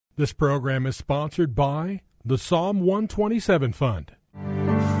This program is sponsored by the Psalm 127 Fund.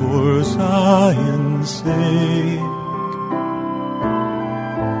 For Zion's sake,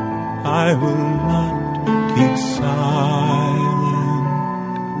 I will not keep silent.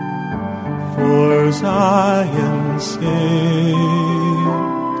 For Zion's sake,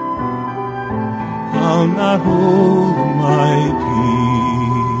 I'll not hold my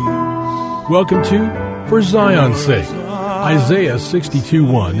peace. Welcome to For Zion's Sake. Isaiah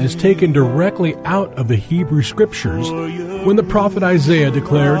 62:1 is taken directly out of the Hebrew Scriptures when the prophet Isaiah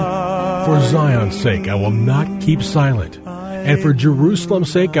declared, "For Zion's sake I will not keep silent, and for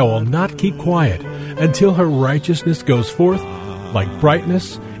Jerusalem's sake I will not keep quiet, until her righteousness goes forth like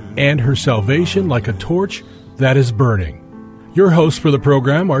brightness, and her salvation like a torch that is burning." Your hosts for the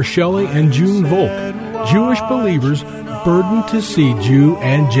program are Shelley and June Volk, Jewish believers burdened to see Jew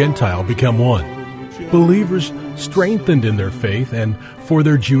and Gentile become one. Believers strengthened in their faith, and for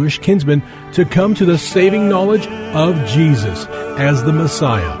their Jewish kinsmen to come to the saving knowledge of Jesus as the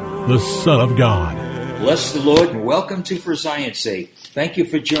Messiah, the Son of God. Bless the Lord and welcome to For Zion's Sake. Thank you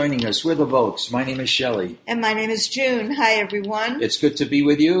for joining us. We're the Volks. My name is Shelley. And my name is June. Hi, everyone. It's good to be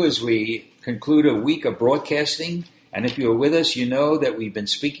with you as we conclude a week of broadcasting. And if you're with us, you know that we've been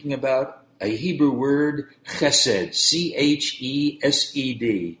speaking about a Hebrew word, chesed, C-H-E-S-E-D.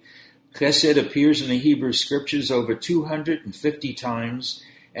 Chesed appears in the Hebrew Scriptures over 250 times,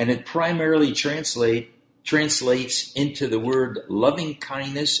 and it primarily translates into the word loving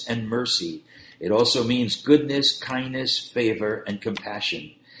kindness and mercy. It also means goodness, kindness, favor, and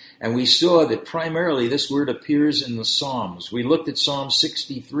compassion. And we saw that primarily this word appears in the Psalms. We looked at Psalm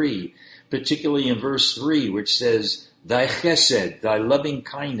 63, particularly in verse 3, which says, "Thy chesed, thy loving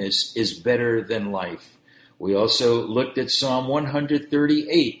kindness, is better than life." We also looked at Psalm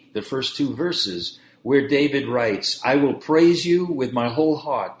 138, the first two verses, where David writes, "I will praise you with my whole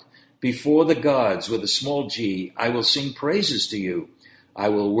heart. Before the gods, with a small g, I will sing praises to you. I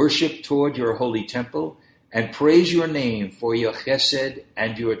will worship toward your holy temple and praise your name for your chesed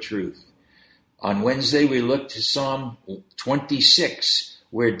and your truth." On Wednesday, we looked to Psalm 26,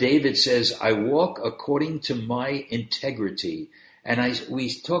 where David says, "I walk according to my integrity." And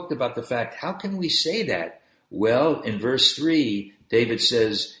we talked about the fact, how can we say that? Well, in verse 3, David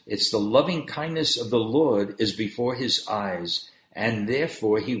says, it's the loving kindness of the Lord is before his eyes, and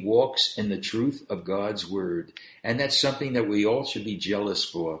therefore he walks in the truth of God's word. And that's something that we all should be jealous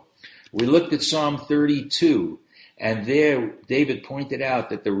for. We looked at Psalm 32, and there David pointed out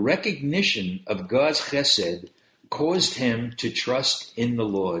that the recognition of God's chesed caused him to trust in the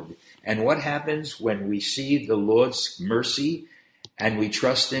Lord. And what happens when we see the Lord's mercy and we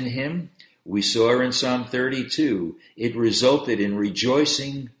trust in him? We saw in Psalm 32, it resulted in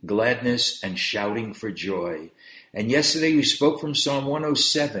rejoicing, gladness, and shouting for joy. And yesterday we spoke from Psalm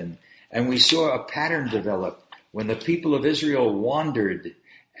 107, and we saw a pattern develop when the people of Israel wandered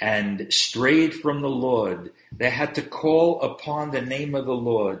and strayed from the Lord. They had to call upon the name of the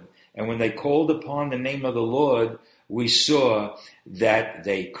Lord. And when they called upon the name of the Lord, we saw that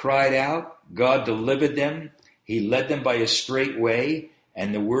they cried out, God delivered them, he led them by a straight way.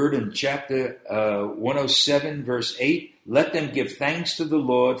 And the word in chapter 107, verse 8, let them give thanks to the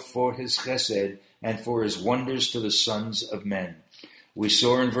Lord for his chesed and for his wonders to the sons of men. We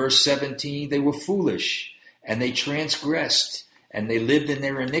saw in verse 17, they were foolish and they transgressed and they lived in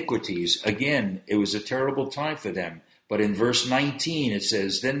their iniquities. Again, it was a terrible time for them. But in verse 19, it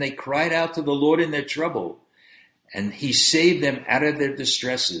says, then they cried out to the Lord in their trouble, and he saved them out of their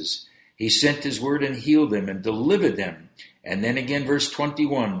distresses. He sent his word and healed them and delivered them. And then again, verse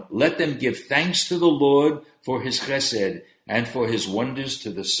 21, let them give thanks to the Lord for his chesed and for his wonders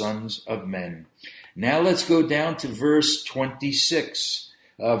to the sons of men. Now let's go down to verse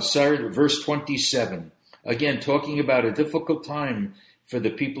 27. Again, talking about a difficult time for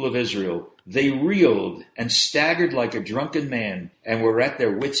the people of Israel. They reeled and staggered like a drunken man and were at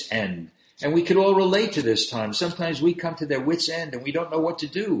their wits' end. And we could all relate to this time. Sometimes we come to their wits' end and we don't know what to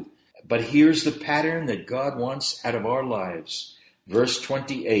do. But here's the pattern that God wants out of our lives. Verse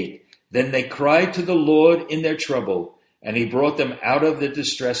 28, then they cried to the Lord in their trouble, and he brought them out of their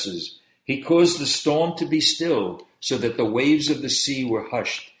distresses. He caused the storm to be still, so that the waves of the sea were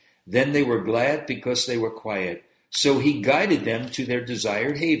hushed. Then they were glad because they were quiet. So he guided them to their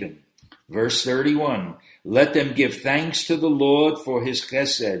desired haven. Verse 31, let them give thanks to the Lord for his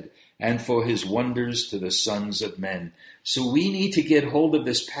chesed and for his wonders to the sons of men. So we need to get hold of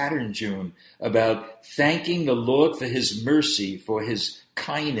this pattern, June, about thanking the Lord for his mercy, for his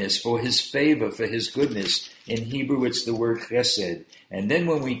kindness, for his favor, for his goodness. In Hebrew, it's the word chesed. And then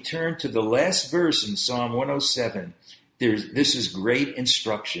when we turn to the last verse in Psalm 107, This is great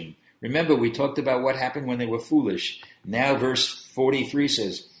instruction. Remember, we talked about what happened when they were foolish. Now verse 43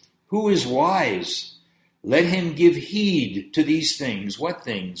 says, who is wise? Let him give heed to these things. What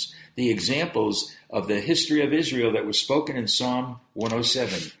things? The examples of the history of Israel that were spoken in Psalm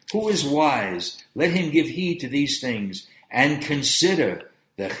 107. Who is wise? Let him give heed to these things and consider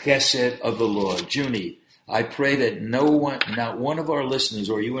the chesed of the Lord. Junie, I pray that not one of our listeners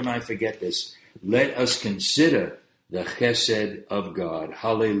or you and I forget this. Let us consider the chesed of God.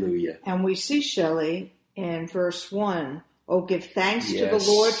 Hallelujah. And we see, Shelley, in verse 1, oh, give thanks to the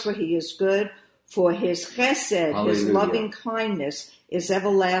Lord, for he is good, for his chesed, Hallelujah. His loving kindness is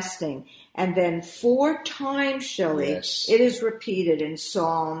everlasting. And then 4 times, Shelley, it is repeated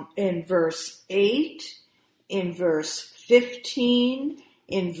in verse 8, in verse 15,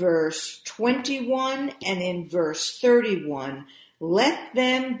 in verse 21, and in verse 31. Let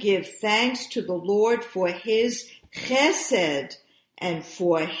them give thanks to the Lord for his chesed and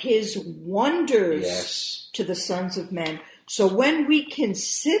for his wonders to the sons of men. So when we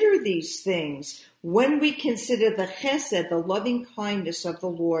consider these things, when we consider the chesed, the loving kindness of the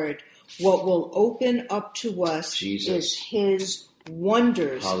Lord, what will open up to us is his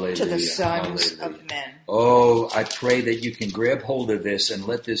wonders to the sons of men. Oh, I pray that you can grab hold of this and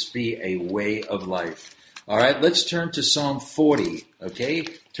let this be a way of life. All right, let's turn to Psalm 40, okay?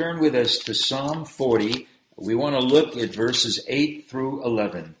 Turn with us to Psalm 40. We want to look at verses 8 through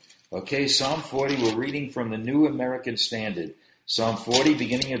 11. Okay, Psalm 40, we're reading from the New American Standard. Psalm 40,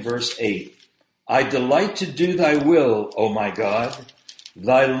 beginning at verse 8. I delight to do thy will, O my God.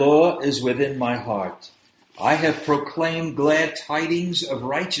 Thy law is within my heart. I have proclaimed glad tidings of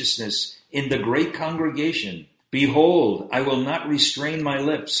righteousness in the great congregation. Behold, I will not restrain my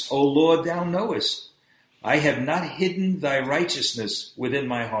lips. O Lord, thou knowest. I have not hidden thy righteousness within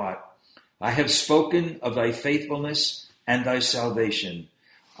my heart. I have spoken of thy faithfulness and thy salvation.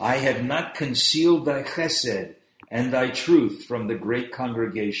 I have not concealed thy chesed and thy truth from the great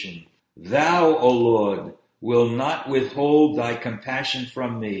congregation. Thou, O Lord, will not withhold thy compassion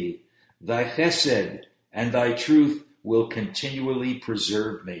from me. Thy chesed and thy truth will continually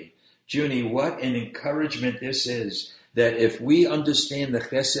preserve me. Junie, what an encouragement this is, that if we understand the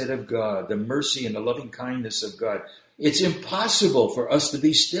chesed of God, the mercy and the loving kindness of God, it's impossible for us to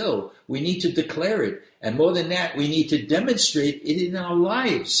be still. We need to declare it. And more than that, we need to demonstrate it in our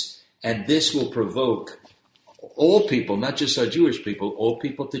lives. And this will provoke all people, not just our Jewish people, all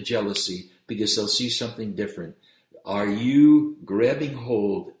people to jealousy, because they'll see something different. Are you grabbing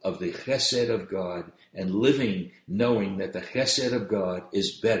hold of the chesed of God and living knowing that the chesed of God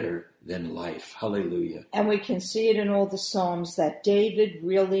is better than life? Hallelujah. And we can see it in all the Psalms that David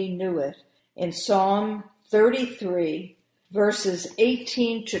really knew it. In Psalm 33, verses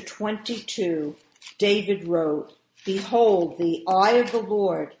 18 to 22, David wrote, Behold, the eye of the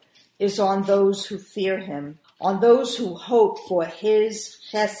Lord is on those who fear him, on those who hope for his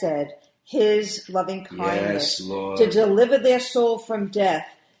chesed, his loving kindness, to deliver their soul from death,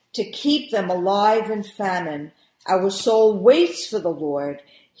 to keep them alive in famine. Our soul waits for the Lord.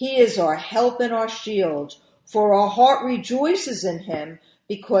 He is our help and our shield, for our heart rejoices in him,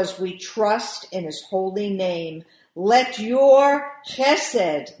 because we trust in his holy name. Let your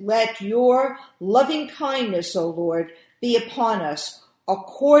chesed, let your loving kindness, O Lord, be upon us,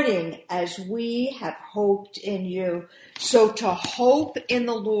 according as we have hoped in you. So to hope in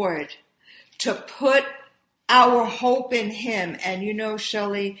the Lord, to put our hope in him. And you know,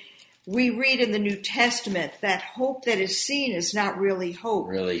 Shelley, we read in the New Testament that hope that is seen is not really hope.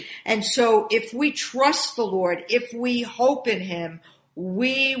 Really. And so if we trust the Lord, if we hope in him,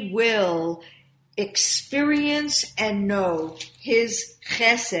 we will experience and know his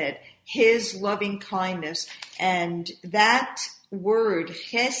chesed, his loving kindness. And that word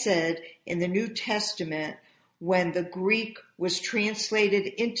chesed in the New Testament, when the Greek was translated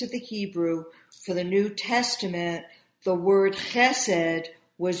into the Hebrew for the New Testament, the word chesed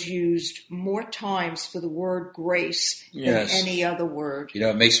was used more times for the word grace than any other word. You know,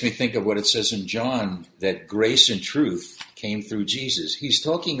 it makes me think of what it says in John, that grace and truth came through Jesus. He's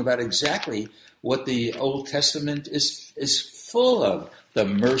talking about exactly what the Old Testament is full of, the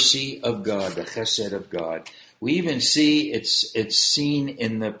mercy of God, the chesed of God. We even see it's seen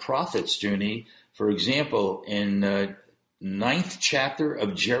in the prophets, Junie. For example, in 9th chapter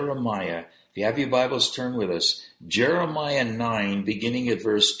of Jeremiah, if you have your Bibles, turn with us. Jeremiah 9, beginning at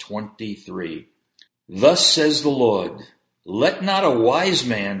verse 23. Thus says the Lord, let not a wise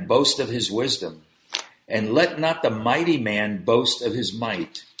man boast of his wisdom, and let not the mighty man boast of his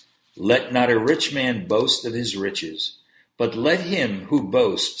might. Let not a rich man boast of his riches, but let him who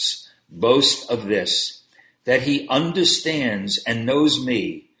boasts boast of this, that he understands and knows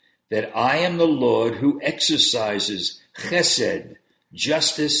me, that I am the Lord who exercises chesed,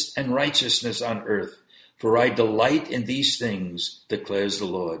 justice and righteousness on earth. For I delight in these things, declares the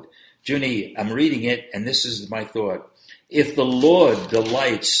Lord. Junie, I'm reading it, and this is my thought. If the Lord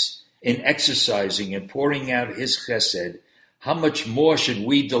delights in exercising and pouring out his chesed, how much more should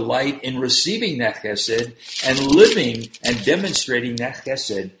we delight in receiving that chesed and living and demonstrating that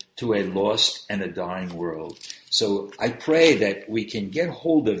chesed to a lost and a dying world? So I pray that we can get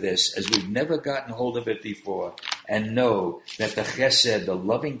hold of this as we've never gotten hold of it before and know that the chesed, the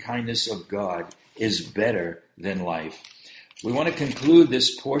loving kindness of God, is better than life. We want to conclude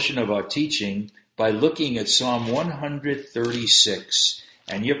this portion of our teaching by looking at Psalm 136,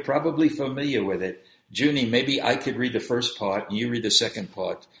 and you're probably familiar with it. Junie, maybe I could read the first part and you read the second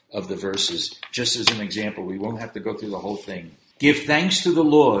part of the verses, just as an example. We won't have to go through the whole thing. Give thanks to the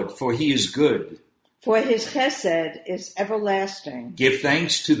Lord, for he is good. For his chesed is everlasting. Give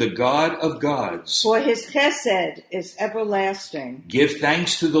thanks to the God of gods. For his chesed is everlasting. Give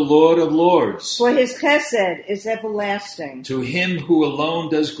thanks to the Lord of lords. For his chesed is everlasting. To him who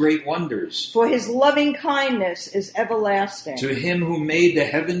alone does great wonders. For his loving kindness is everlasting. To him who made the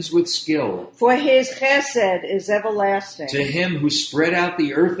heavens with skill. For his chesed is everlasting. To him who spread out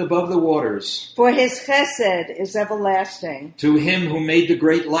the earth above the waters. For his chesed is everlasting. To him who made the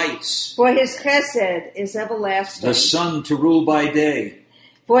great lights. For his chesed is everlasting. The sun to rule by day.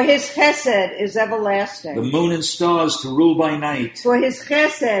 For his chesed is everlasting. The moon and stars to rule by night. For his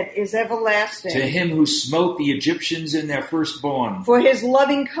chesed is everlasting. To him who smote the Egyptians in their firstborn. For his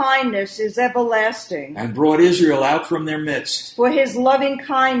loving kindness is everlasting. And brought Israel out from their midst. For his loving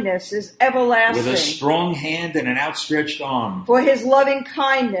kindness is everlasting. With a strong hand and an outstretched arm. For his loving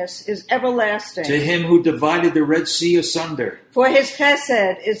kindness is everlasting. To him who divided the Red Sea asunder. For his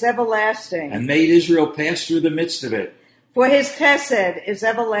chesed is everlasting. And made Israel pass through the midst of it. For his chesed is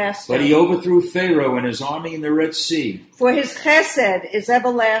everlasting. But he overthrew Pharaoh and his army in the Red Sea. For his chesed is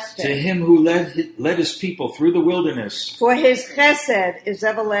everlasting. To him who led his people through the wilderness. For his chesed is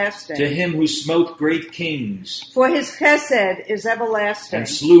everlasting. To him who smote great kings. For his chesed is everlasting. And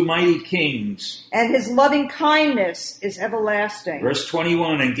slew mighty kings. And his loving kindness is everlasting. Verse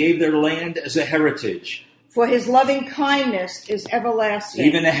 21, and gave their land as a heritage. For his loving kindness is everlasting.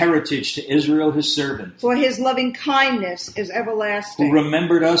 Even a heritage to Israel his servant. For his loving kindness is everlasting. Who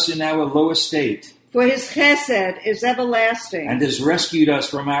remembered us in our low estate. For his chesed is everlasting. And has rescued us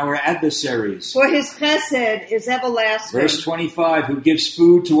from our adversaries. For his chesed is everlasting. Verse 25, who gives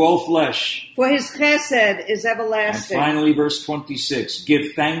food to all flesh. For his chesed is everlasting. And finally, verse 26,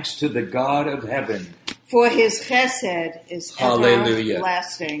 give thanks to the God of heaven. For his chesed is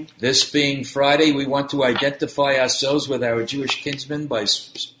everlasting. This being Friday, we want to identify ourselves with our Jewish kinsmen by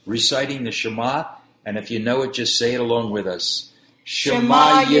reciting the Shema. And if you know it, just say it along with us.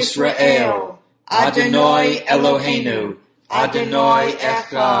 Shema Yisrael, Adonai Eloheinu, Adonai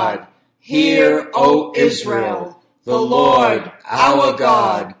Echad. Hear, O Israel, the Lord, our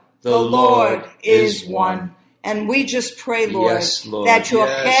God, the Lord is one. And we just pray, Lord, yes, Lord. that your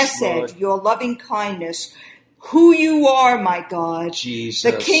yes, chesed, Lord. your loving kindness, who you are, my God, Jesus.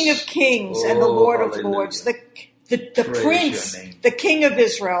 the King of kings and the Lord of lords, the Prince, the King of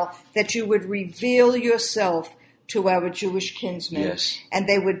Israel, that you would reveal yourself to our Jewish kinsmen. Yes. And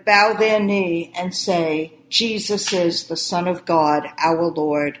they would bow their knee and say, Jesus is the Son of God, our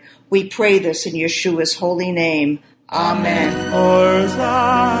Lord. We pray this in Yeshua's holy name. Amen. For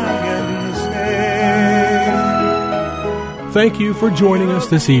Zion's sake. Thank you for joining us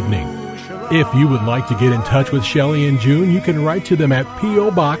this evening. If you would like to get in touch with Shelley and June, you can write to them at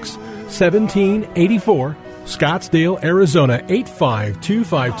P.O. Box 1784, Scottsdale, Arizona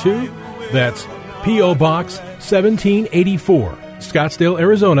 85252. That's P.O. Box 1784, Scottsdale,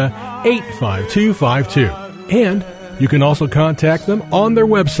 Arizona 85252. And you can also contact them on their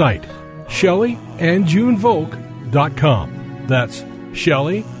website, ShelleyandJuneVolk.com. That's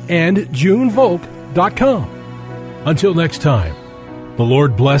ShelleyandJuneVolk.com. Until next time, the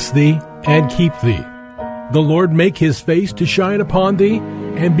Lord bless thee and keep thee. The Lord make his face to shine upon thee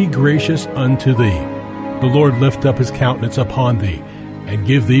and be gracious unto thee. The Lord lift up his countenance upon thee and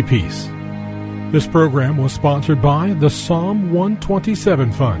give thee peace. This program was sponsored by the Psalm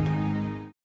 127 Fund.